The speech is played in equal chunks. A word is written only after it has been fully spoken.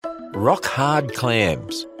Rock hard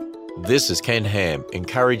clams. This is Ken Ham,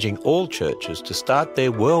 encouraging all churches to start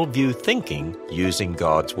their worldview thinking using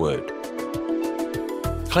God's Word.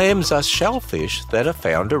 Clams are shellfish that are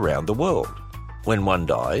found around the world. When one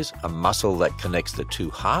dies, a muscle that connects the two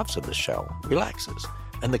halves of the shell relaxes,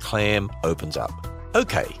 and the clam opens up.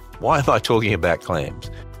 Okay, why am I talking about clams?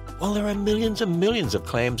 Well, there are millions and millions of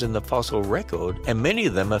clams in the fossil record, and many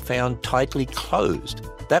of them are found tightly closed.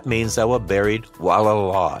 That means they were buried while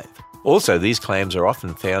alive. Also, these clams are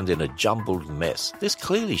often found in a jumbled mess. This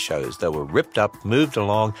clearly shows they were ripped up, moved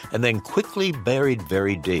along, and then quickly buried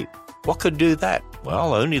very deep. What could do that?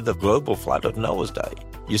 Well, only the global flood of Noah's day.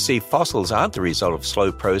 You see, fossils aren't the result of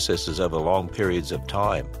slow processes over long periods of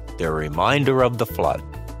time. They're a reminder of the flood.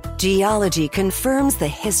 Geology confirms the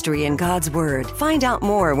history in God's Word. Find out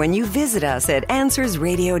more when you visit us at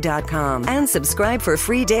AnswersRadio.com and subscribe for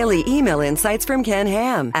free daily email insights from Ken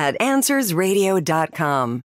Ham at AnswersRadio.com.